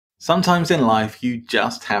Sometimes in life, you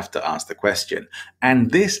just have to ask the question.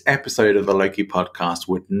 And this episode of the Loki podcast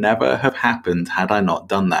would never have happened had I not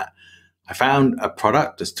done that. I found a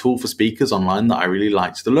product, a tool for speakers online that I really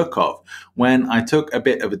liked the look of. When I took a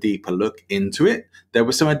bit of a deeper look into it, there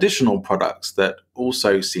were some additional products that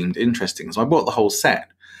also seemed interesting. So I bought the whole set.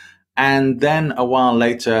 And then a while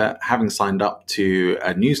later, having signed up to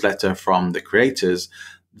a newsletter from the creators,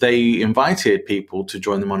 they invited people to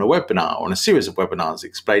join them on a webinar, on a series of webinars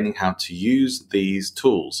explaining how to use these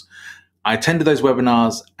tools. I attended those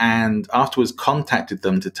webinars and afterwards contacted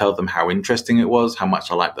them to tell them how interesting it was, how much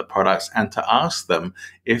I liked the products, and to ask them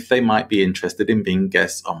if they might be interested in being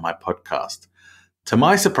guests on my podcast. To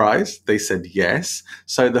my surprise, they said yes.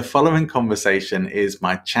 So the following conversation is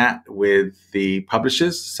my chat with the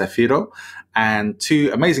publishers, Sefirot, and two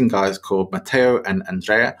amazing guys called Matteo and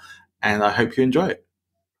Andrea, and I hope you enjoy it.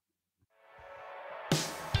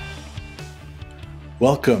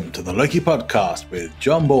 Welcome to the Loki Podcast with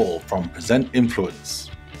John Ball from Present Influence.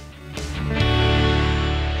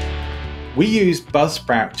 We use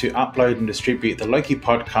Buzzsprout to upload and distribute the Loki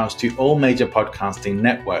Podcast to all major podcasting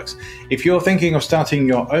networks. If you're thinking of starting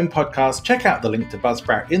your own podcast, check out the link to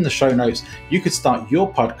Buzzsprout in the show notes. You could start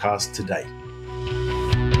your podcast today.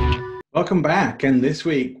 Welcome back, and this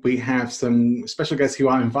week we have some special guests who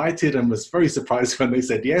I invited and was very surprised when they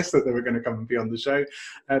said yes, that they were going to come and be on the show.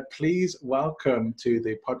 Please welcome to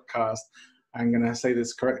the podcast, I'm going to say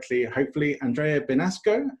this correctly, hopefully, Andrea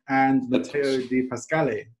Binasco and Matteo di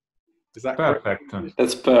Pascale. Is that perfect? Correct?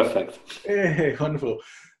 That's perfect. Hey, wonderful.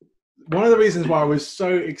 One of the reasons why I was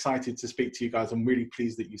so excited to speak to you guys, I'm really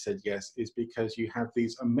pleased that you said yes, is because you have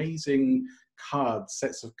these amazing cards,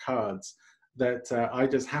 sets of cards, that I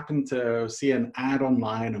just happened to see an ad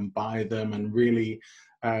online and buy them, and really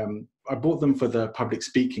I bought them for the public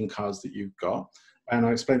speaking cards that you've got, and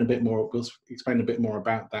we'll explain a bit more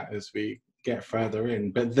about that as we get further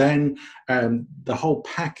in. But then the whole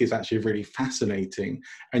pack is actually really fascinating,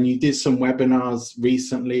 and you did some webinars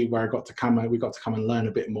recently where we got to come and learn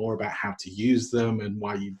a bit more about how to use them and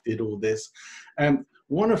why you did all this.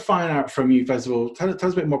 Want to find out from you, first of all, tell us a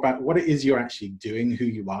bit more about what it is you're actually doing, who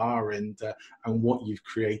you are, and what you've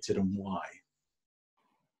created and why.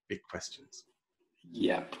 Big questions.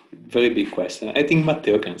 Yeah, very big question. I think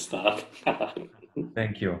Matteo can start.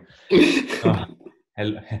 Thank you.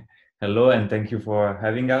 Hello, and thank you for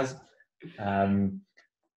having us.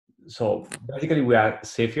 So basically, we are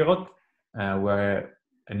Sefirot. We're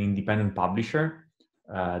an independent publisher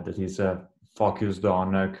that is focused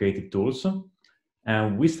on creative tools.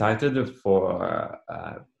 And we started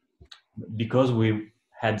because we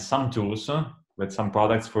had some tools with some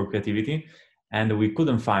products for creativity, and we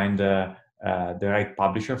couldn't find the right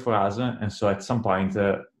publisher for us. And so at some point,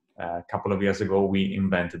 a couple of years ago, we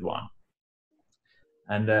invented one.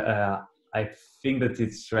 And I think that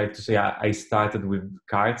it's right to say I started with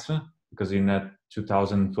cards, because in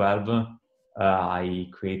 2012, I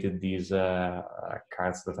created these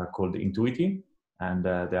cards that are called Intuiti, and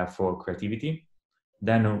they are for creativity.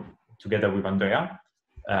 Then, together with Andrea,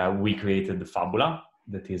 we created the Fabula,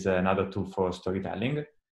 that is another tool for storytelling.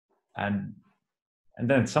 And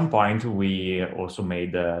then at some point, we also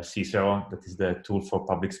made Cicero, that is the tool for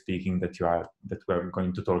public speaking that we're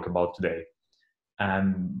going to talk about today.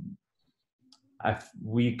 And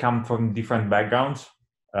we come from different backgrounds.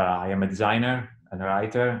 I am a designer and a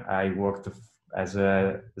writer. I worked as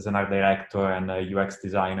an art director and a UX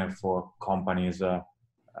designer for companies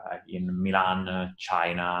in Milan,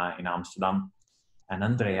 China, in Amsterdam. And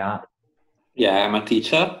Andrea? Yeah, I'm a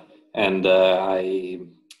teacher, and I'm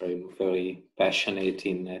very passionate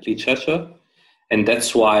in literature. And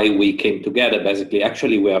that's why we came together. Basically,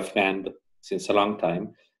 actually, we are friends since a long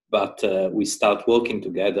time, but we start working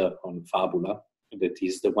together on Fabula. That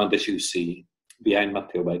is the one that you see behind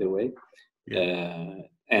Matteo, by the way. Yeah.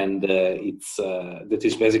 That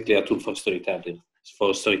is basically a tool for storytelling.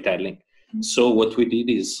 So what we did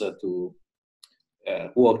is to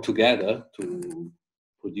work together to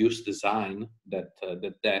produce design that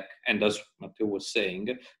deck. And as Matteo was saying,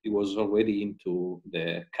 he was already into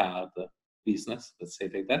the card business, let's say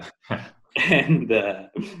like that. And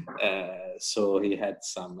so he had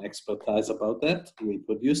some expertise about that. We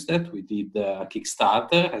produced that. We did a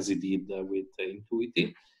Kickstarter, as he did with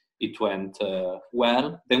Intuiti. It went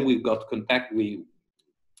well. Then we got contact with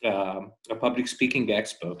a public speaking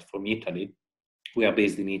expert from Italy. We are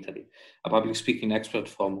based in Italy. A public speaking expert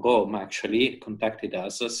from Rome actually contacted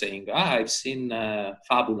us saying, I've seen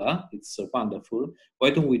Fabula, it's wonderful. Why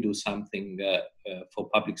don't we do something for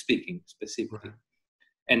public speaking specifically? Right.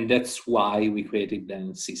 And that's why we created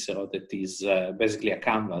then Cicero, that is basically a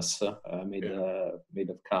canvas made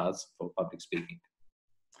of cards for public speaking.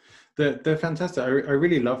 They're fantastic. I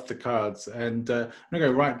really love the cards, and I'm gonna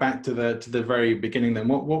go right back to the very beginning. Then,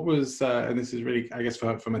 what was and this is really, I guess,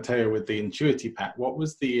 for Matteo with the Intuiti pack. What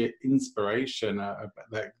was the inspiration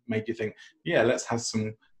that made you think, yeah, let's have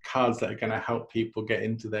some cards that are going to help people get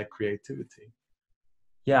into their creativity?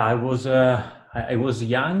 Yeah, I was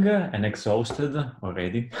young and exhausted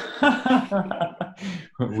already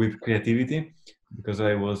with creativity, because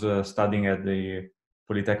I was studying at the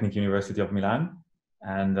Polytechnic University of Milan,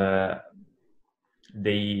 and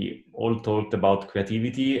they all talked about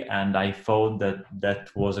creativity, and I thought that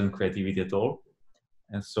wasn't creativity at all.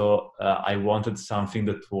 And so I wanted something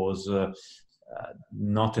that was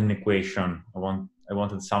not an equation. I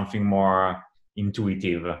wanted something more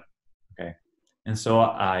intuitive. Okay. And so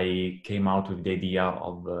I came out with the idea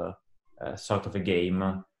of sort of a game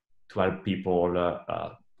to help people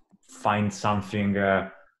find something,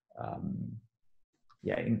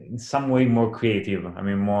 in some way more creative. I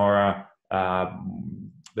mean, more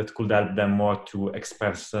that could help them more to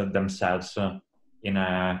express themselves in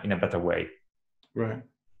a better way. Right.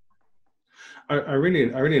 I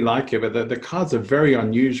really like it, but the cards are very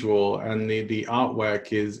unusual, and the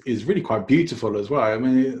artwork is really quite beautiful as well. I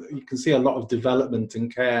mean, you can see a lot of development and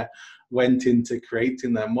care went into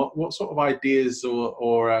creating them. What sort of ideas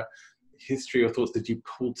or history or thoughts did you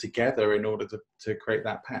pull together in order to create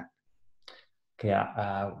that pack? Okay,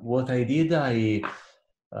 what I did, I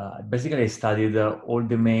basically studied all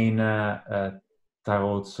the main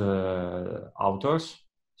tarot authors,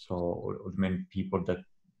 so all the main people that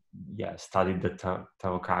studied the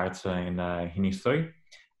tarot cards in history,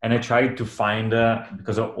 and I tried to find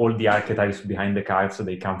because all the archetypes behind the cards,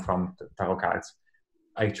 they come from tarot cards.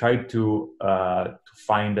 I tried to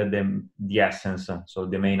find the essence, so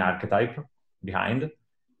the main archetype behind,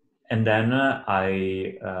 and then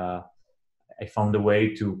I found a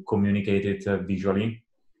way to communicate it visually,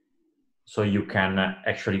 so you can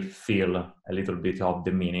actually feel a little bit of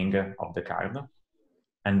the meaning of the card,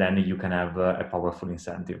 and then you can have a powerful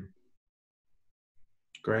incentive.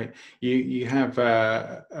 Great. You have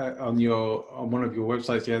on one of your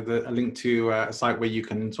websites, you have a link to a site where you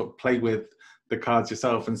can sort of play with the cards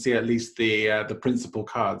yourself and see at least the principal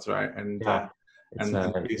cards, right? And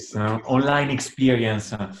it's an online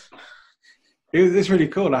experience. It's really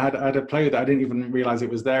cool. I had a play that I didn't even realize it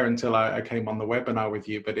was there until I came on the webinar with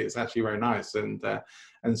you, but it's actually very nice.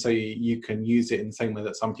 And so you can use it in the same way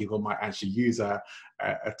that some people might actually use a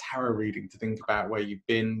tarot reading to think about where you've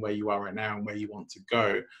been, where you are right now, and where you want to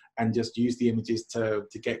go, and just use the images to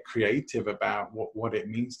get creative about what it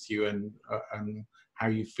means to you and how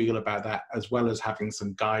you feel about that, as well as having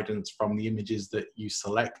some guidance from the images that you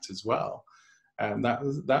select as well. That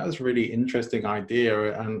was really interesting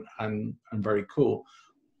idea and very cool.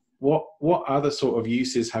 What other sort of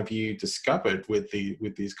uses have you discovered with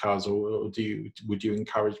these cards, or would you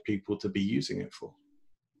encourage people to be using it for?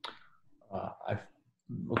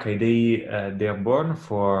 They are born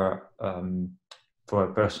for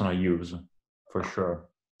personal use, for sure.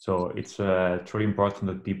 So it's truly important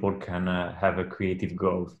that people can have a creative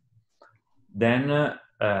growth. Then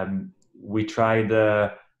we tried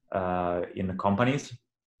in companies,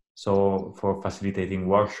 so for facilitating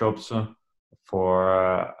workshops,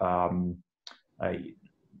 for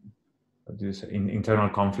internal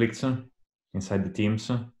conflicts inside the teams.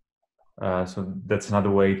 So that's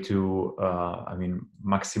another way to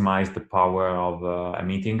maximize the power of a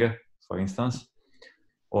meeting, for instance,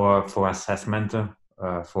 or for assessment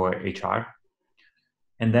for HR.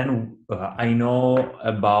 And then I know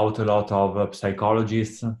about a lot of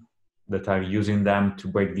psychologists that are using them to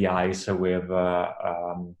break the ice with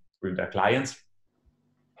their clients.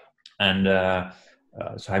 And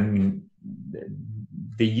so I mean,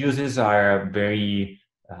 the uses are very,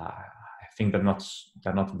 I think they're not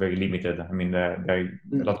very limited. I mean, a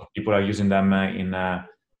lot of people are using them in a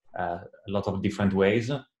lot of different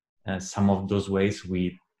ways. And some of those ways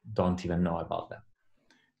we don't even know about them.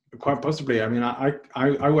 Quite possibly. I mean,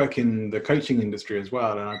 I work in the coaching industry as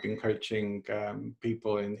well, and I've been coaching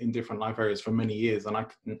people in different life areas for many years, and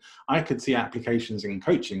I could see applications in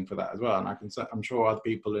coaching for that as well. And I'm sure other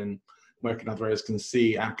people in work in other areas can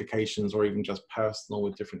see applications, or even just personal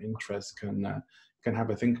with different interests can have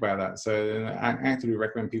a think about that. So I actively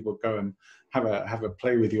recommend people go and have a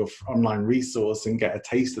play with your online resource and get a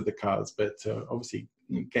taste of the cards, but obviously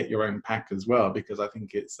get your own pack as well, because I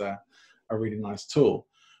think it's a really nice tool.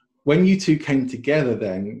 When you two came together,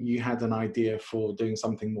 then you had an idea for doing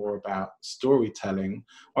something more about storytelling.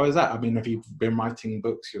 Or is that, I mean, have you been writing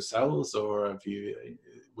books yourselves, or have you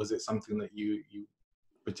was it something that you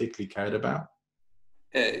particularly cared about?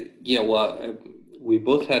 We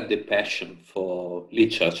both had the passion for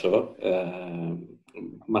literature.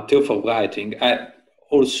 Matteo for writing.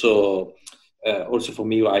 Also for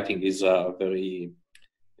me, writing is a very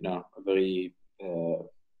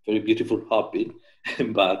beautiful hobby.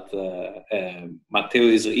 But Matteo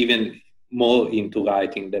is even more into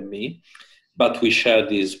writing than me. But we share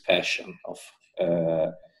this passion of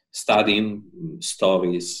studying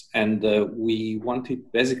stories, and we wanted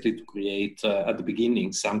basically to create at the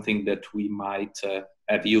beginning something that we might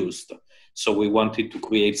have used. So we wanted to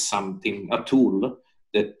create a tool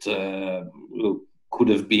that could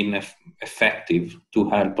have been effective to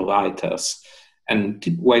help writers, and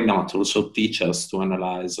why not also teachers to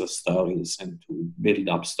analyze stories and to build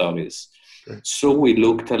up stories. Sure. So we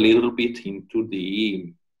looked a little bit into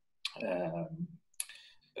the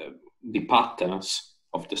patterns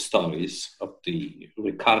of the stories, of the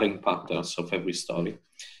recurring patterns of every story.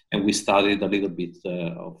 And we studied a little bit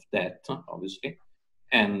of that, obviously.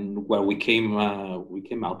 And we came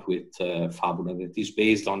out with Fabula, that is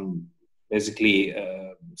based on basically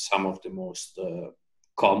some of the most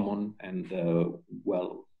common and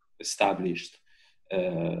well-established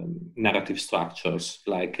narrative structures,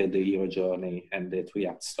 like the hero journey and the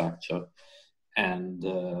three-act structure. And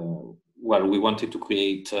we wanted to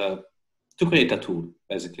create a tool,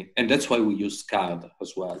 basically. And that's why we use cards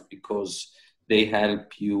as well, because they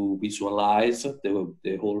help you visualize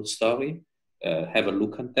the whole story, have a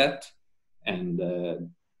look at that, and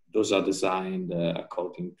those are designed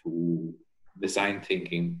according to design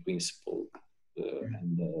thinking principle.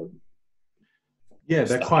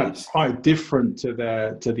 They're quite different to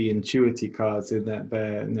the Intuiti cards in that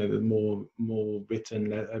they're more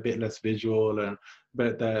written, a bit less visual,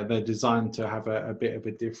 but they're designed to have a bit of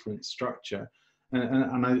a different structure.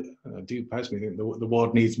 And I do personally think the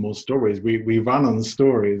world needs more stories. We run on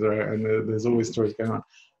stories, right? And there's always stories going on.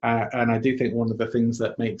 And I do think one of the things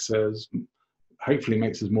that hopefully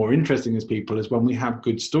makes us more interesting as people is when we have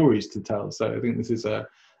good stories to tell. So I think this is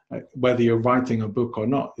whether you're writing a book or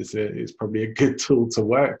not, is probably a good tool to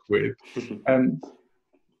work with.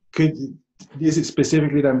 Is it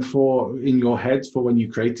specifically then in your head for when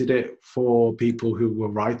you created it for people who were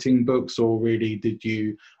writing books, or really did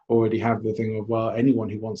you already have the thing of, well, anyone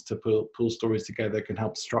who wants to pull stories together can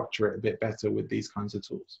help structure it a bit better with these kinds of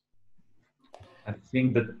tools? I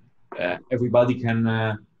think that everybody can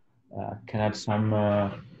have some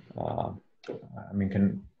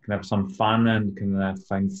can have some fun, and can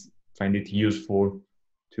find it useful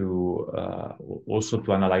to also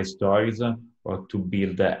to analyze stories or to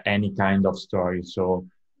build any kind of story. So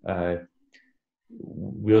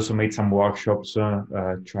we also made some workshops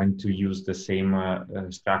trying to use the same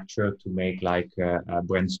structure to make like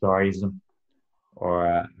brand stories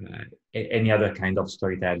or any other kind of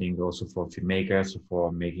storytelling, also for filmmakers,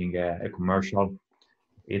 for making a commercial.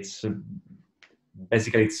 It's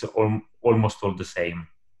basically almost all the same.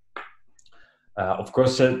 Of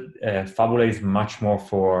course, Fabula is much more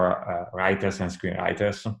for writers and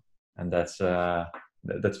screenwriters, and that's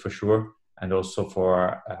for sure, and also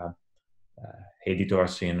for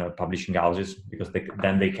editors in publishing houses, because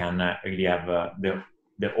then they can really have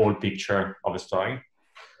the whole picture of a story.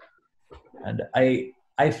 And I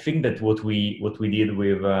think that what we did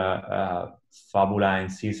with Fabula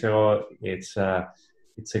and Cicero, it's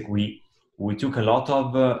like we took a lot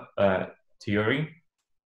of theory,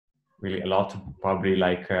 really a lot, probably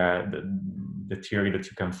like the theory that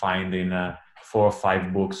you can find in 4 or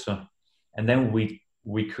 5 books, and then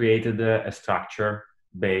we created a structure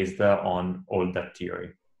based on all that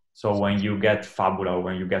theory. So when you get Fabula,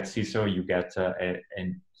 when you get Cicero, you get a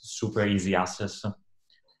super easy access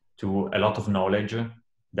to a lot of knowledge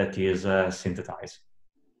that is synthesized.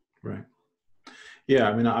 Right. Yeah,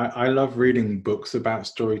 I mean, I love reading books about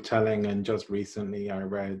storytelling, and just recently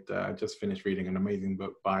I just finished reading an amazing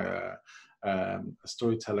book by a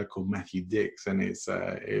storyteller called Matthew Dix, and it's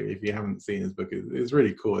if you haven't seen his book, it's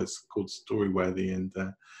really cool. It's called Storyworthy,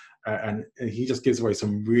 and he just gives away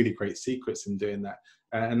some really great secrets in doing that.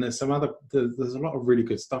 And there's a lot of really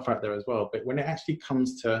good stuff out there as well. But when it actually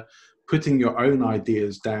comes to putting your own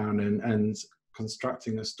ideas down and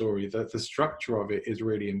constructing a story, the structure of it is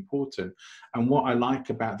really important. And what I like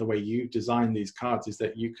about the way you've designed these cards is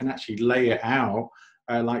that you can actually lay it out,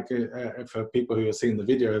 for people who are seeing the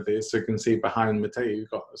video of this, you can see behind Matteo, you've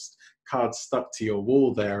got cards stuck to your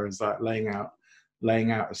wall there as like laying out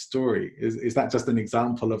a story. Is that just an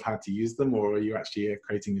example of how to use them, or are you actually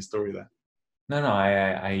creating a story there? No,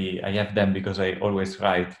 I have them because I always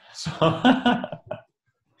write. So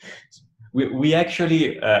We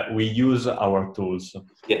actually we use our tools.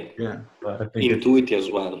 Yeah. I think Intuiti as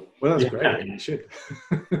well. Well, that's great. You should.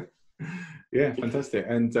 Yeah, fantastic.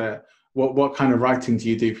 And what kind of writing do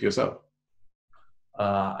you do for yourself?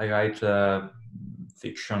 I write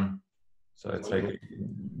fiction. So it's like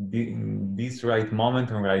this right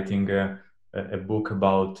moment I'm writing a book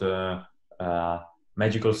about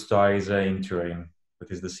magical stories in Turin, that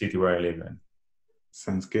is the city where I live in.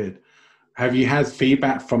 Sounds good. Have you had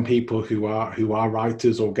feedback from people who are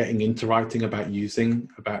writers or getting into writing about using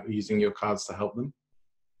your cards to help them?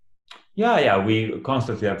 Yeah, we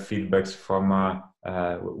constantly have feedbacks from.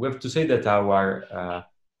 We have to say that our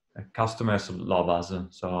customers love us,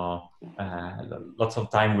 so lots of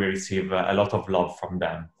time we receive a lot of love from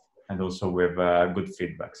them, and also with good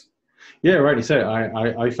feedbacks. Yeah, rightly so.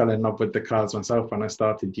 I fell in love with the cards myself when I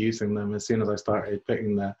started using them. As soon as I started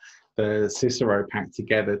putting the Cicero pack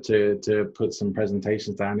together to put some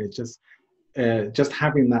presentations down, it's just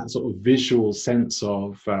having that sort of visual sense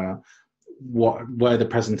of where the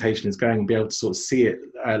presentation is going and be able to sort of see it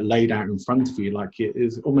laid out in front of you, like it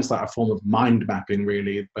is almost like a form of mind mapping,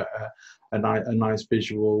 really, but a nice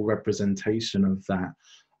visual representation of that.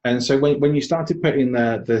 And so when you started putting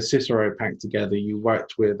the Cicero pack together, you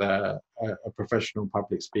worked with a professional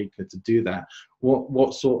public speaker to do that.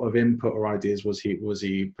 What sort of input or ideas was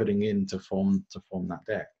he putting in to form that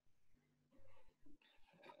deck?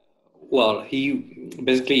 Well,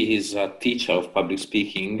 he's a teacher of public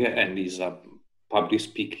speaking, and he's a public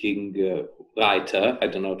speaking writer. I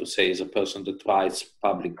don't know how to say, he's a person that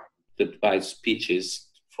writes speeches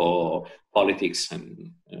for politics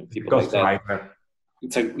and people like that.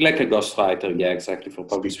 It's like a ghostwriter, yeah, exactly, for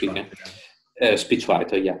public speaking.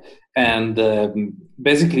 Speechwriter, yeah. And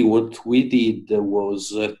basically what we did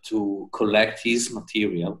was to collect his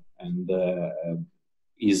material and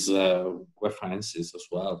his references as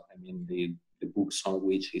well. I mean, the books on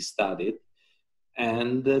which he studied,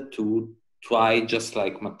 and to try, just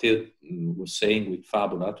like Matteo was saying with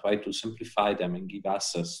Fabula, try to simplify them and give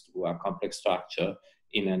access to a complex structure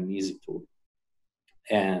in an easy tool.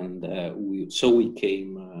 And we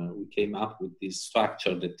came up with this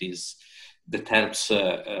structure that helps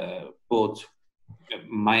both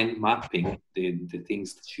mind mapping the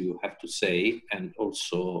things that you have to say and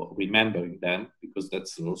also remembering them, because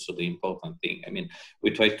that's also the important thing. I mean, we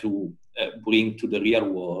try to bring to the real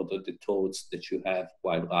world the thoughts that you have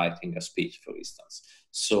while writing a speech, for instance.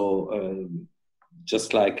 So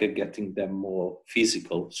just like getting them more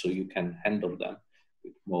physical so you can handle them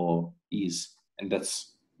with more ease. And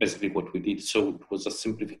that's basically what we did. So it was a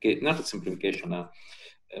simplification, not a simplification,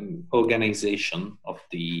 organization of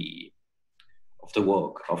the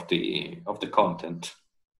work, of the content.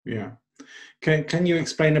 Yeah. Can you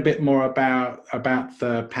explain a bit more about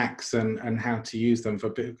the packs and how to use them?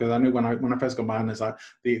 Because I know when I first got mine, it's like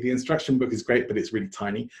the instruction book is great, but it's really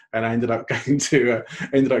tiny. And I ended up going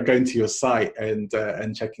to your site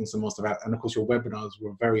and checking some more stuff out. And of course, your webinars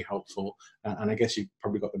were very helpful. And I guess you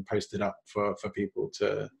probably got them posted up for people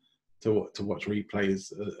to watch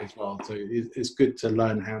replays as well. So it's good to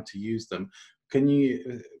learn how to use them. Can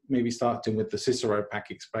you maybe starting with the Cicero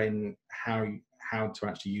pack, explain how to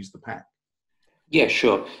actually use the pack? Yeah,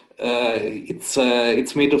 sure.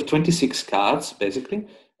 It's made of 26 cards, basically,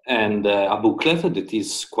 and a booklet that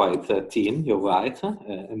is quite thin, you're right,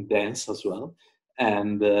 and dense as well.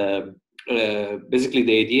 And basically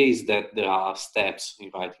the idea is that there are steps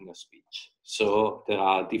in writing a speech. So there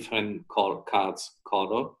are different cards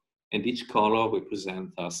color, and each color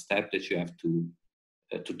represents a step that you have to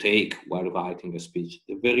take while writing a speech.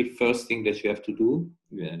 The very first thing that you have to do,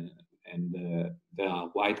 and there are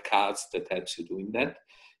white cards that helps you doing that,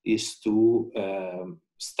 is to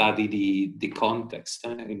study the context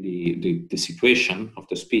and the situation of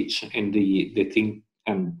the speech and the thing,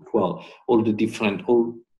 and well, all the different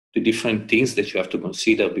things that you have to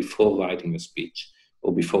consider before writing a speech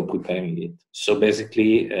or before preparing it. So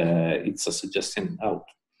basically, it's a suggestion out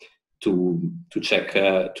to check,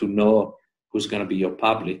 to know who's going to be your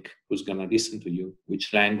public, who's going to listen to you,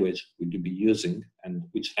 which language will you be using, and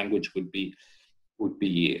which language would be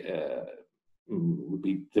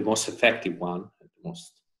the most effective one,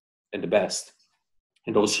 the best,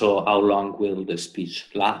 and also how long will the speech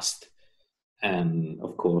last, and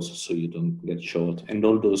of course, so you don't get short, and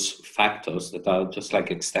all those factors that are just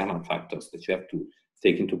like external factors that you have to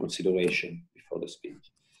take into consideration before the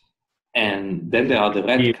speech. And then there are the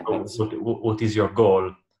red cards. What is your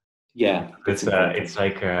goal? Yeah, it's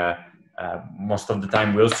like most of the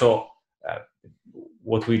time we also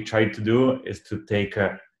what we try to do is to take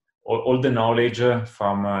all the knowledge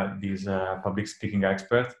from these public speaking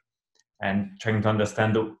experts and trying to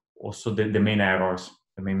understand also the main errors,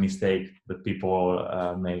 the main mistake that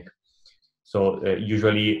people make. So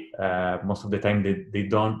usually, most of the time, they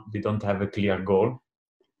don't have a clear goal,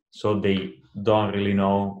 so they don't really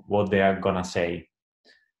know what they are gonna say.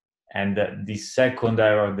 And the second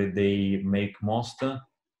error that they make most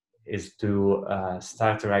is to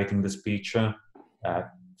start writing the speech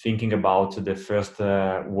thinking about the first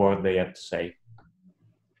word they have to say.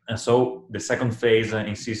 And so the second phase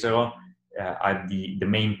in Cicero are the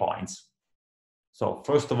main points. So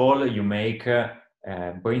first of all, you make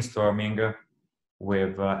brainstorming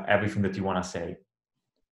with everything that you want to say,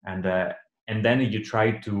 and then you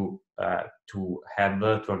try to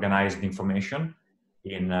organize the information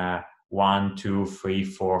in 1, 2, 3,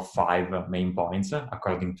 4, 5 main points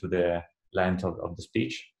according to the length of the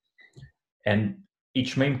speech. And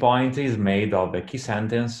each main point is made of a key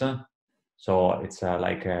sentence, so it's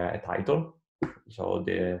like a title. So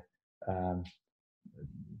you're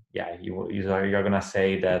gonna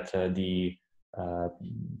say that the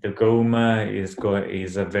groom is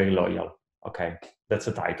very loyal. Okay, that's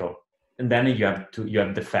a title. And then you have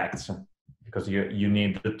the facts, because you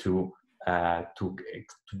need to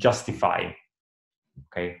justify,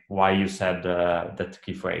 okay, why you said that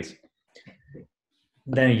key phrase.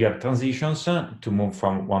 Then you have transitions to move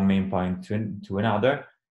from one main point to another,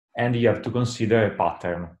 and you have to consider a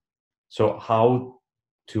pattern. So how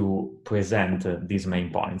to present these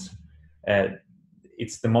main points.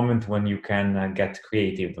 It's the moment when you can get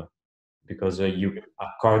creative, because you,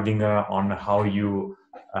 according on how you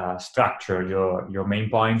structure your main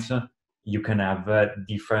points, you can have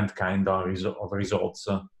different kind of results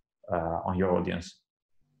on your audience.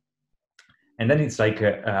 And then it's like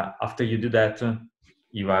after you do that,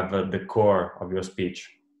 you have the core of your speech.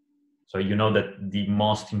 So you know that the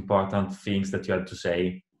most important things that you have to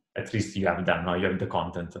say, at least you have them, now you have the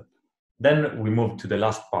content. Then we move to the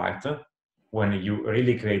last part, when you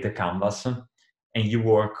really create a canvas and you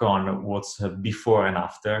work on what's before and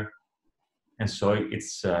after. And so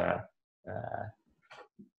it's,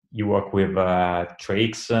 you work with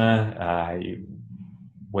tricks, way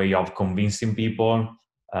of convincing people.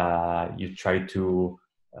 You try to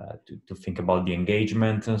think about the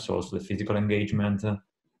engagement, so also the physical engagement,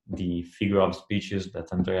 the figure of speeches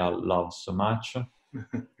that Andrea loves so much.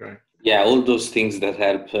 Right. Yeah, all those things that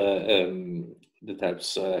help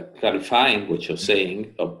helps clarifying what you're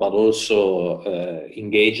saying, but also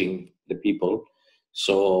engaging the people.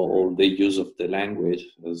 So all the use of the language,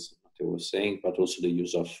 as Matteo was saying, but also the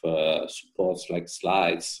use of supports like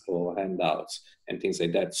slides or handouts and things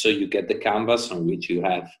like that. So you get the canvas on which you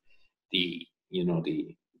have the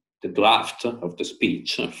draft of the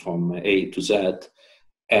speech from A to Z,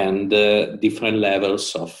 and different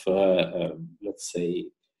levels of, let's say,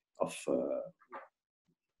 of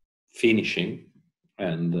finishing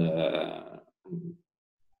and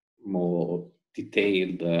more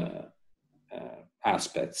detailed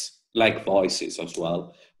aspects, like voices as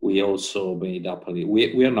well. We also made up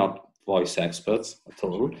we are not voice experts at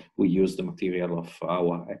all. We use the material of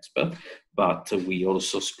our expert, but we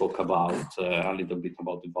also spoke about a little bit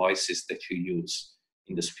about the voices that you use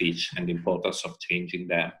in the speech and the importance of changing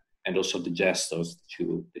them, and also the gestures that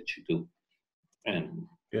you do, and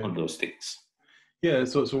all those things. Yeah,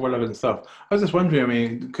 it's all relevant stuff. I was just wondering, I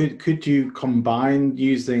mean, could you combine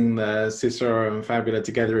using the Cicero and Fabula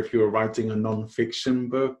together if you were writing a non-fiction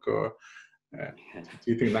book, or do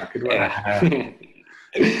you think that could work?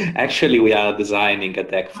 Actually, we are designing a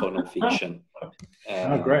deck for non-fiction.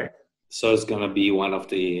 Oh, great. So it's going to be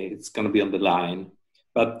it's going to be on the line.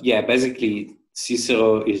 But yeah, basically,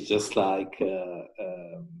 Cicero is just like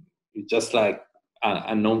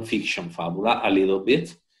a non-fiction Fabula, a little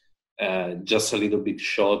bit. Just a little bit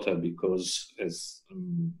shorter, because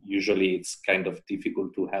usually it's kind of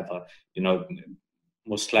difficult to have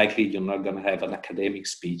most likely you're not going to have an academic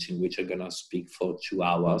speech in which you're going to speak for 2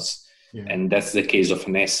 hours. Yeah. And that's the case of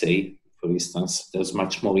an essay, for instance. There's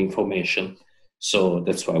much more information. So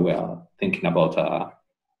that's why we are thinking about a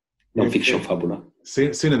non-fiction Fabula.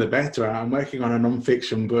 Sooner the better. I'm working on a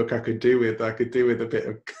non-fiction book. I could do with a bit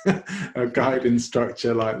of a guidance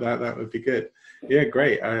structure like that. That would be good. Yeah,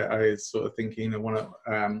 great. I was sort of thinking that one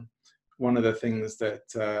of the things that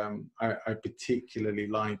I particularly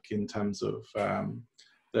like in terms of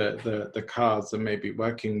the cards and maybe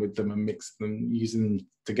working with them and mix them, using them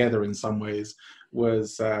together in some ways,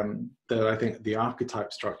 was that I think the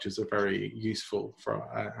archetype structures are very useful for,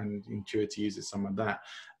 and Intuiti uses some of that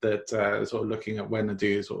sort of looking at when I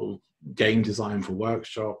do sort of game design for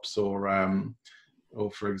workshops, or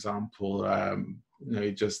for example,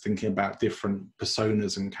 just thinking about different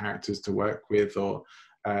personas and characters to work with, or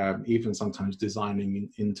even sometimes designing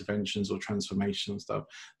interventions or transformation stuff,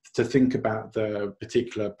 to think about the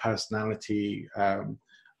particular personality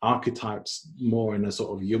archetypes more in a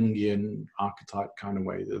sort of Jungian archetype kind of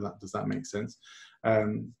way. Does that make sense?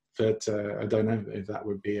 But I don't know if that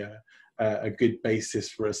would be a good basis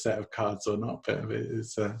for a set of cards or not, but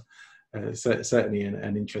it's certainly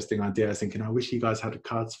an interesting idea. I was thinking, I wish you guys had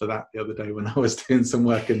cards for that the other day when I was doing some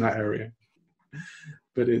work in that area.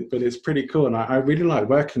 But it's pretty cool, and I really like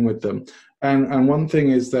working with them. And one thing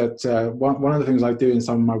is that one of the things I do in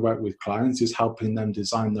some of my work with clients is helping them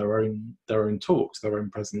design their own talks, their own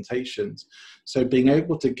presentations. So being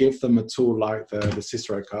able to give them a tool like the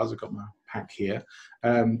Cicero cards, I've got my pack here,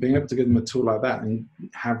 being able to give them a tool like that and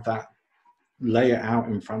have that lay it out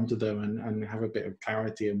in front of them and have a bit of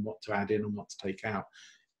clarity in what to add in and what to take out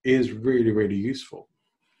is really, really useful.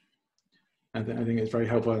 I think it's very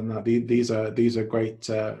helpful, and that these are great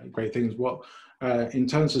things. What in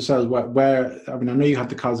terms of sales, where I mean, I know you have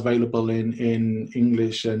the cards available in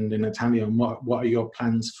English and in Italian. What are your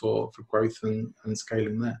plans for growth and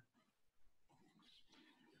scaling there?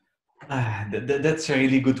 That's a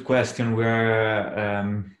really good question.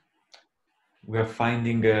 We're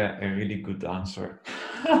finding a really good answer.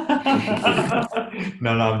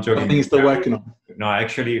 No, I'm joking. I think you're still working on. No,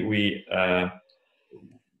 actually,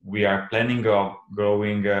 we are planning of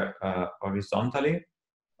growing horizontally,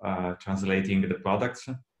 translating the products.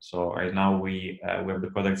 So right now we have the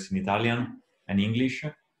products in Italian and English,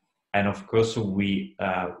 and of course we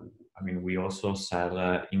also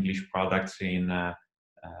sell English products in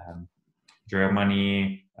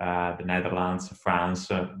Germany, the Netherlands, France,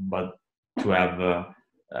 but to have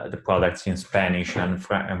the products in Spanish and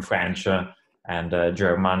French and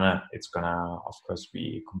German, it's gonna of course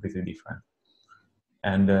be completely different.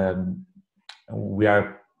 And we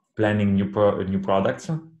are planning new products.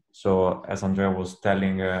 So as Andrea was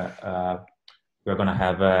telling, we're going to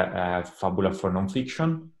have a Fabula for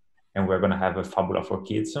nonfiction, and we're going to have a Fabula for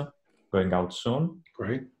kids going out soon.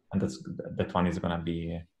 Great. And that one is going to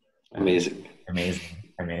be amazing.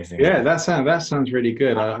 Yeah, that sounds really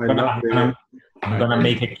good. I'm going to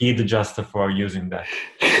make a kid just for using that.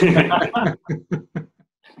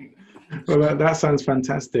 Well, that sounds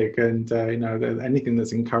fantastic, and anything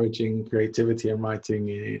that's encouraging creativity and writing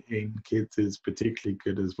in kids is particularly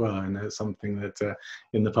good as well. And it's something that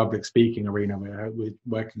in the public speaking arena we're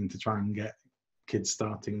working to try and get kids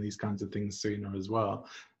starting these kinds of things sooner as well,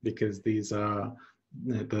 because these are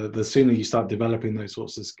the sooner you start developing those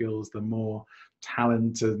sorts of skills, the more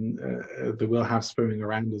talent and that we'll have swimming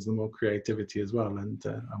around us, the more creativity as well, and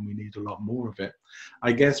we need a lot more of it.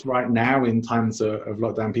 I guess right now in times of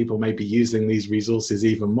lockdown, people may be using these resources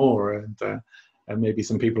even more, and maybe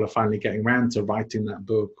some people are finally getting around to writing that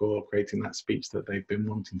book or creating that speech that they've been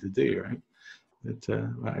wanting to do, right? But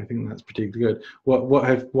I think that's particularly good.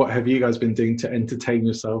 What have you guys been doing to entertain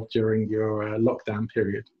yourself during your lockdown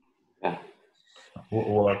period?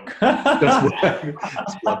 Work. Just work.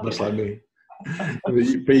 Much like me.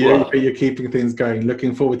 But you're keeping things going.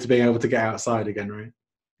 Looking forward to being able to get outside again, right?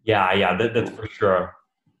 Yeah, that's for sure.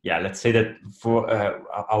 Yeah, let's say that for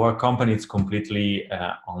our company, it's completely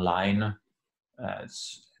online.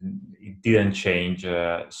 It didn't change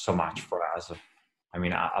so much for us. I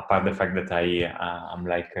mean, apart the fact that I'm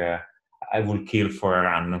like I will kill for a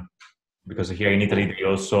run, because here in Italy they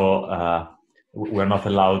also we're not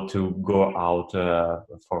allowed to go out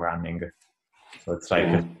for running. So it's like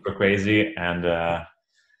super crazy, and yeah.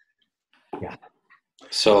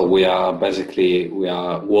 So we are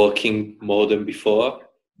working more than before,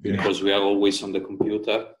 because we are always on the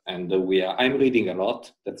computer, and I'm reading a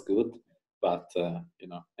lot. That's good, but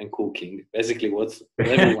I'm cooking. Basically, what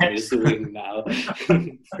everyone is doing now.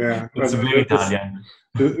 Yeah, it's very Italian.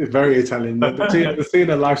 Very Italian. The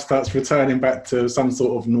sooner life starts returning back to some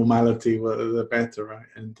sort of normality, the better, right?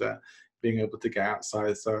 And being able to get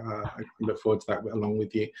outside. So I look forward to that along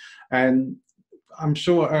with you. And I'm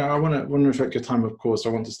sure I want to respect your time, of course. I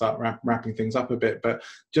want to start wrapping things up a bit, but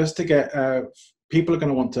just to get people are going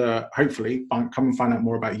to want to hopefully come and find out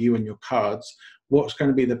more about you and your cards. What's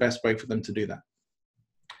going to be the best way for them to do that?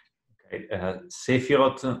 Okay,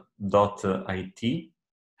 Sefirot.it.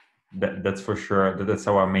 That's for sure. That's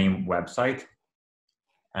our main website.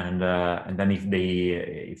 And then if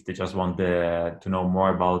they just want to know more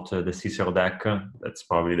about the Cicero deck, that's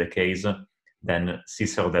probably the case. Then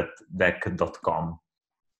cicerodeck.com.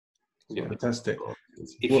 Yeah, fantastic.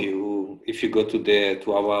 If you go to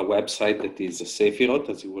our website, that is Sefirot,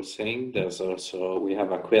 as you were saying, we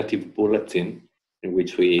have a creative bulletin in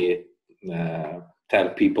which we tell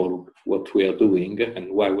people what we are doing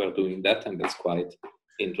and why we're doing that, and that's quite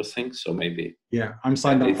interesting. So maybe. Yeah, I'm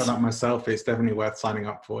signed up for that myself. It's definitely worth signing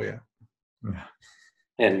up for, yeah.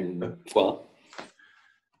 And well.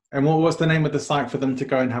 And what's the name of the site for them to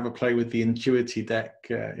go and have a play with the Intuiti deck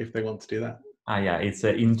if they want to do that? Yeah, it's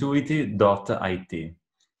intuiti.it.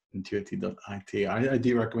 Intuiti.it. I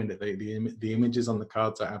do recommend it. The images on the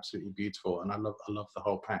cards are absolutely beautiful, and I love the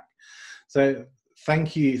whole pack. So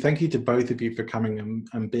thank you to both of you for coming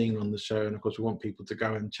and being on the show. And of course, we want people to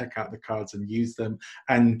go and check out the cards and use them,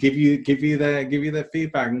 and give you their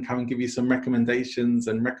feedback, and come and give you some recommendations,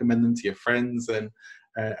 and recommend them to your friends, and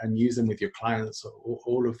use them with your clients.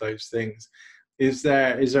 All of those things. Is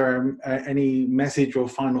there any message or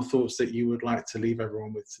final thoughts that you would like to leave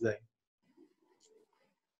everyone with today?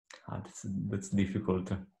 That's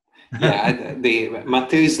difficult. Yeah,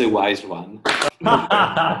 Matteo is the wise one.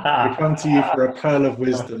 I come to you for a pearl of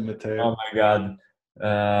wisdom, Matteo. Oh my God.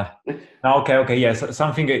 Okay. Yes,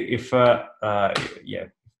 something. If yeah,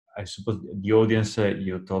 I suppose the audience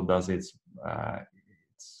you told us it's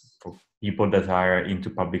for people that are into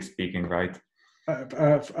public speaking, right?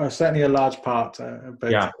 Certainly a large part,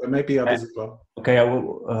 but maybe others as well. Okay, I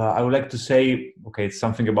would like to say, it's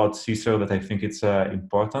something about Cicero that I think it's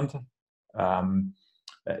important.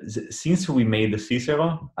 Since we made the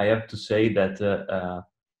Cicero, I have to say that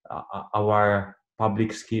our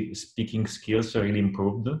public speaking skills really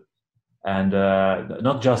improved, and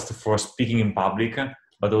not just for speaking in public,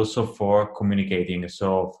 but also for communicating.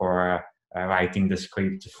 So for writing the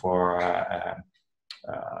script, for a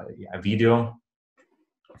video,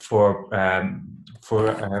 for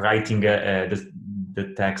writing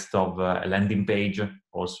the text of a landing page,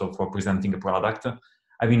 also for presenting a product.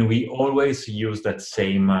 I mean, we always use that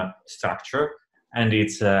same structure, and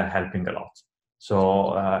it's helping a lot.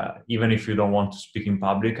 So even if you don't want to speak in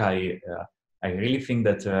public, I really think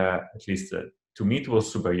that at least to me it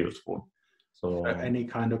was super useful. So any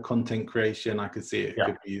kind of content creation, I could see it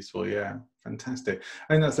could be useful. Yeah, fantastic.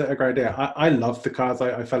 I think that's a great idea. I love the cards.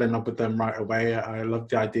 I fell in love with them right away. I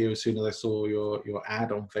loved the idea as soon as I saw your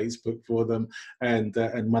ad on Facebook for them, and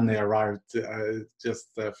when they arrived, just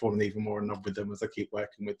fallen even more in love with them as I keep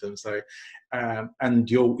working with them. So,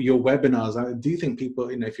 and your webinars, I do think people,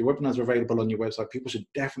 if your webinars are available on your website, people should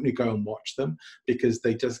definitely go and watch them, because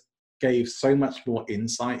they just gave so much more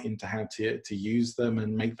insight into how to use them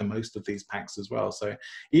and make the most of these packs as well. So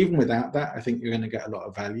even without that, I think you're going to get a lot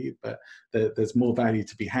of value, but there's more value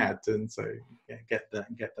to be had. And so get the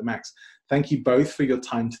max. Thank you both for your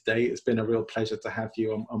time today. It's been a real pleasure to have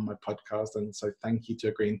you on my podcast. And so thank you to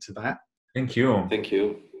agreeing to that. Thank you. Thank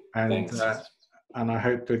you. And I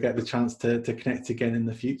hope we get the chance to connect again in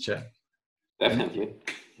the future. Definitely.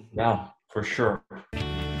 Yeah, for sure.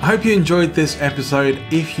 I hope you enjoyed this episode.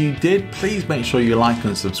 If you did, please make sure you like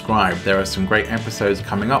and subscribe. There are some great episodes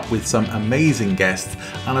coming up with some amazing guests,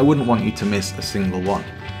 and I wouldn't want you to miss a single one.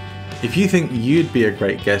 If you think you'd be a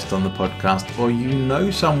great guest on the podcast, or you know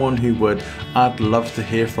someone who would, I'd love to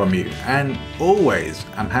hear from you. And always,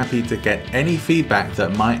 I'm happy to get any feedback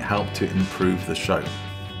that might help to improve the show.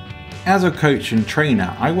 As a coach and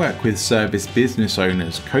trainer, I work with service business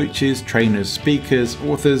owners, coaches, trainers, speakers,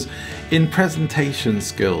 authors in presentation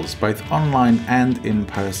skills, both online and in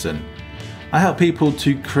person. I help people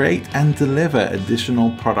to create and deliver additional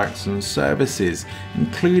products and services,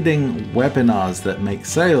 including webinars that make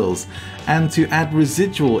sales, and to add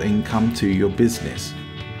residual income to your business.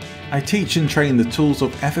 I teach and train the tools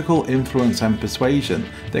of ethical influence and persuasion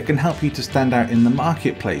that can help you to stand out in the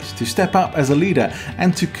marketplace, to step up as a leader,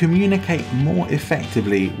 and to communicate more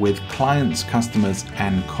effectively with clients, customers,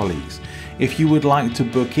 and colleagues. If you would like to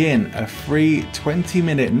book in a free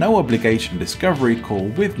 20-minute no obligation discovery call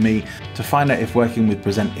with me to find out if working with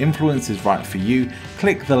Present Influence is right for you,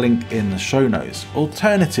 click the link in the show notes.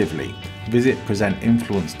 Alternatively, visit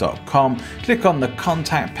presentinfluence.com, click on the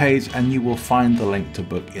contact page, and you will find the link to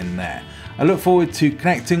book in there. I look forward to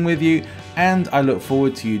connecting with you, and I look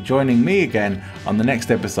forward to you joining me again on the next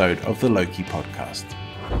episode of the Loki Podcast.